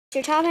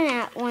Mr.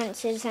 Toppin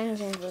wants his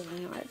engines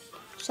working hard,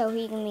 so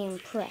he can be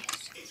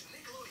impressed.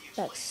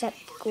 Except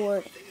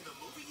Gordon.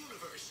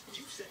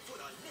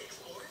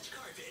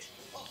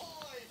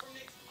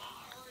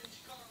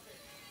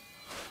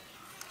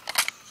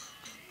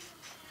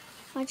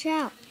 Watch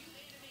out.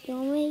 You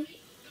want me?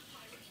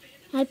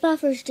 My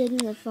buffer's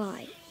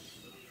dignified.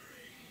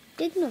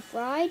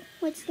 Dignified?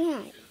 What's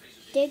that?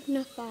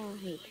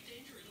 Dignified.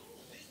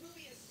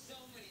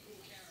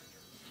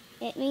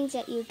 It means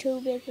that you're too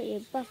big for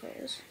your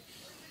buffers.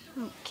 I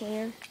don't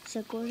care,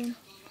 said Gordon.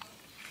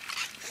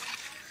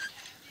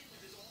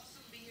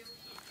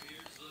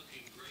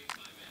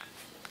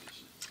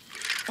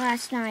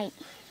 Last night,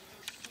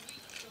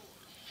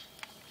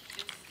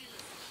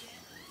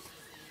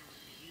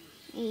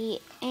 the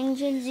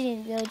engines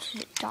need to go to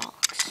the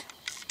docks.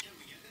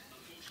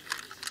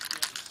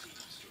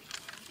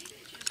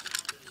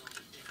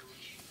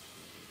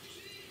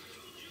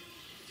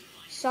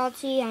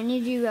 Salty, I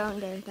need you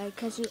around there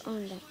because you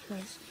own that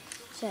place,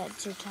 said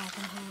Sir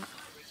Toppin.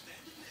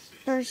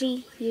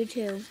 Percy, you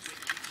too.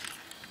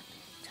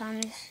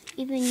 Thomas,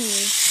 even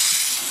you.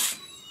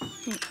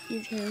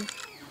 You too.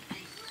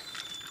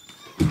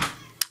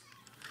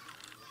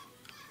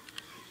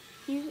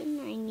 Even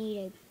I need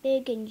a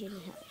big engine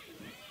help.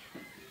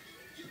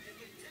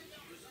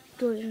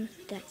 Gordon,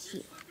 that's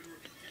you.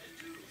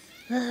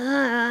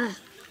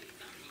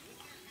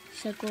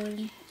 Said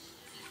Gordon.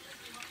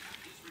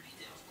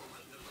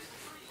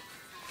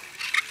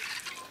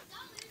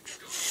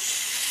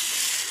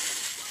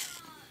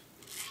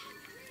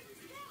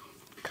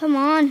 Come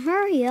on,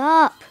 hurry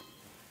up.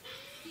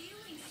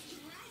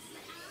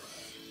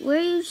 Why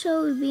are you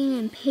so being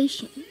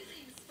impatient?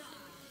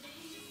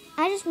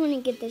 I just want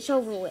to get this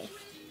over with.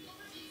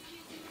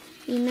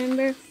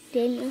 Remember,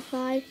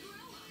 dignified?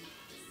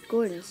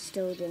 Gordon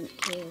still didn't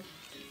care,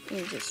 and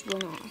it just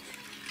went off.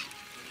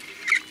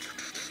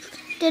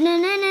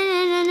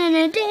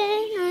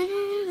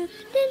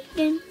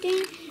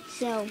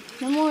 So, in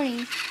the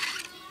morning,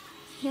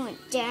 he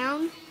went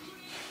down.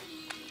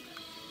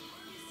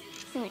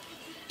 He went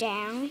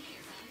down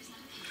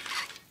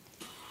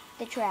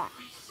the track,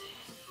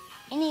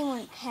 and he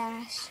went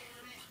past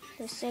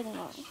the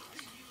signal.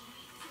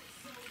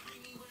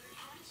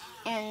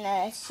 And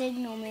the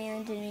signal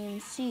man didn't even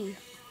see.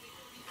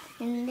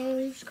 And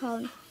they was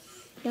called,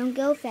 don't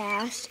go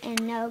fast and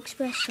no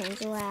express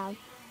trains allowed.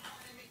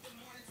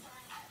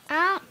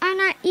 I'm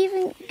not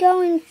even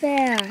going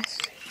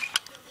fast.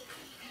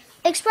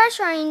 Express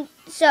train,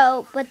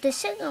 but the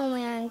signal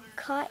man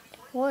caught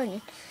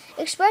Gordon.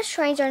 Express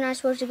trains are not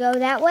supposed to go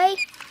that way.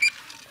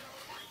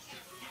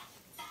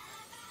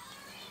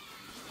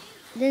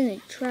 Then the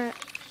track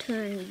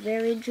turned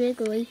very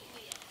jiggly.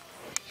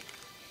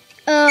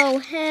 Oh,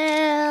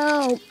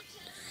 help!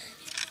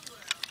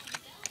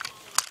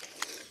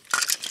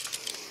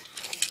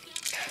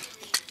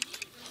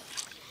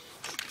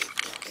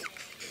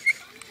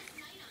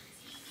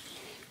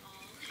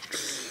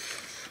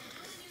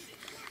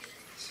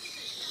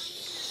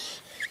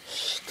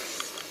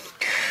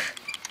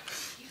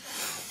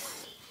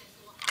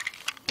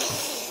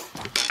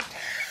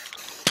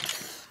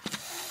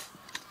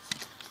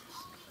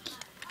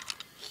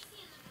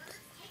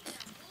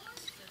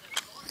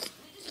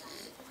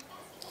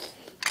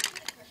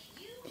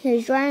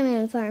 His driving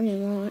and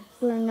firemen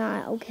were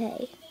not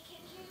okay.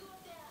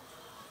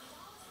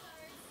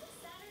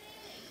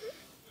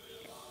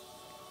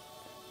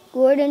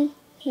 Gordon,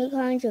 he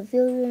climbed the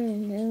filter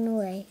and ran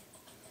away.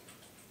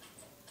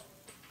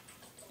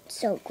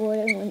 So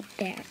Gordon went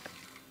back.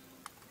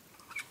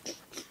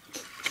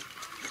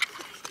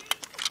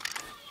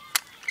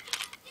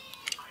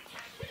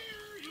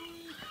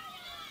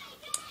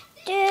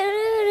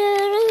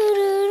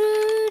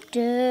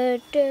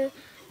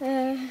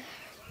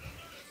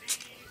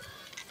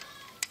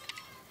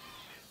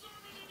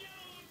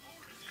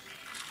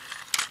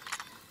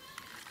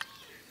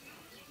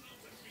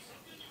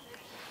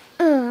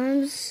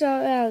 I'm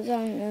sorry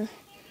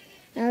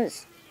I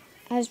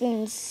was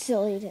being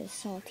silly to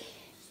Salty.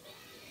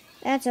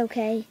 That's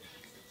okay.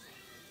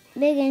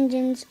 Big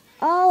engines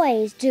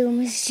always do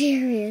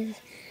mysterious,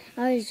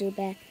 always do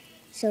bad,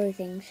 silly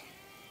things.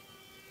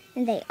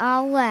 And they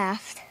all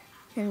laughed,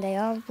 and they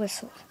all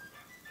whistled.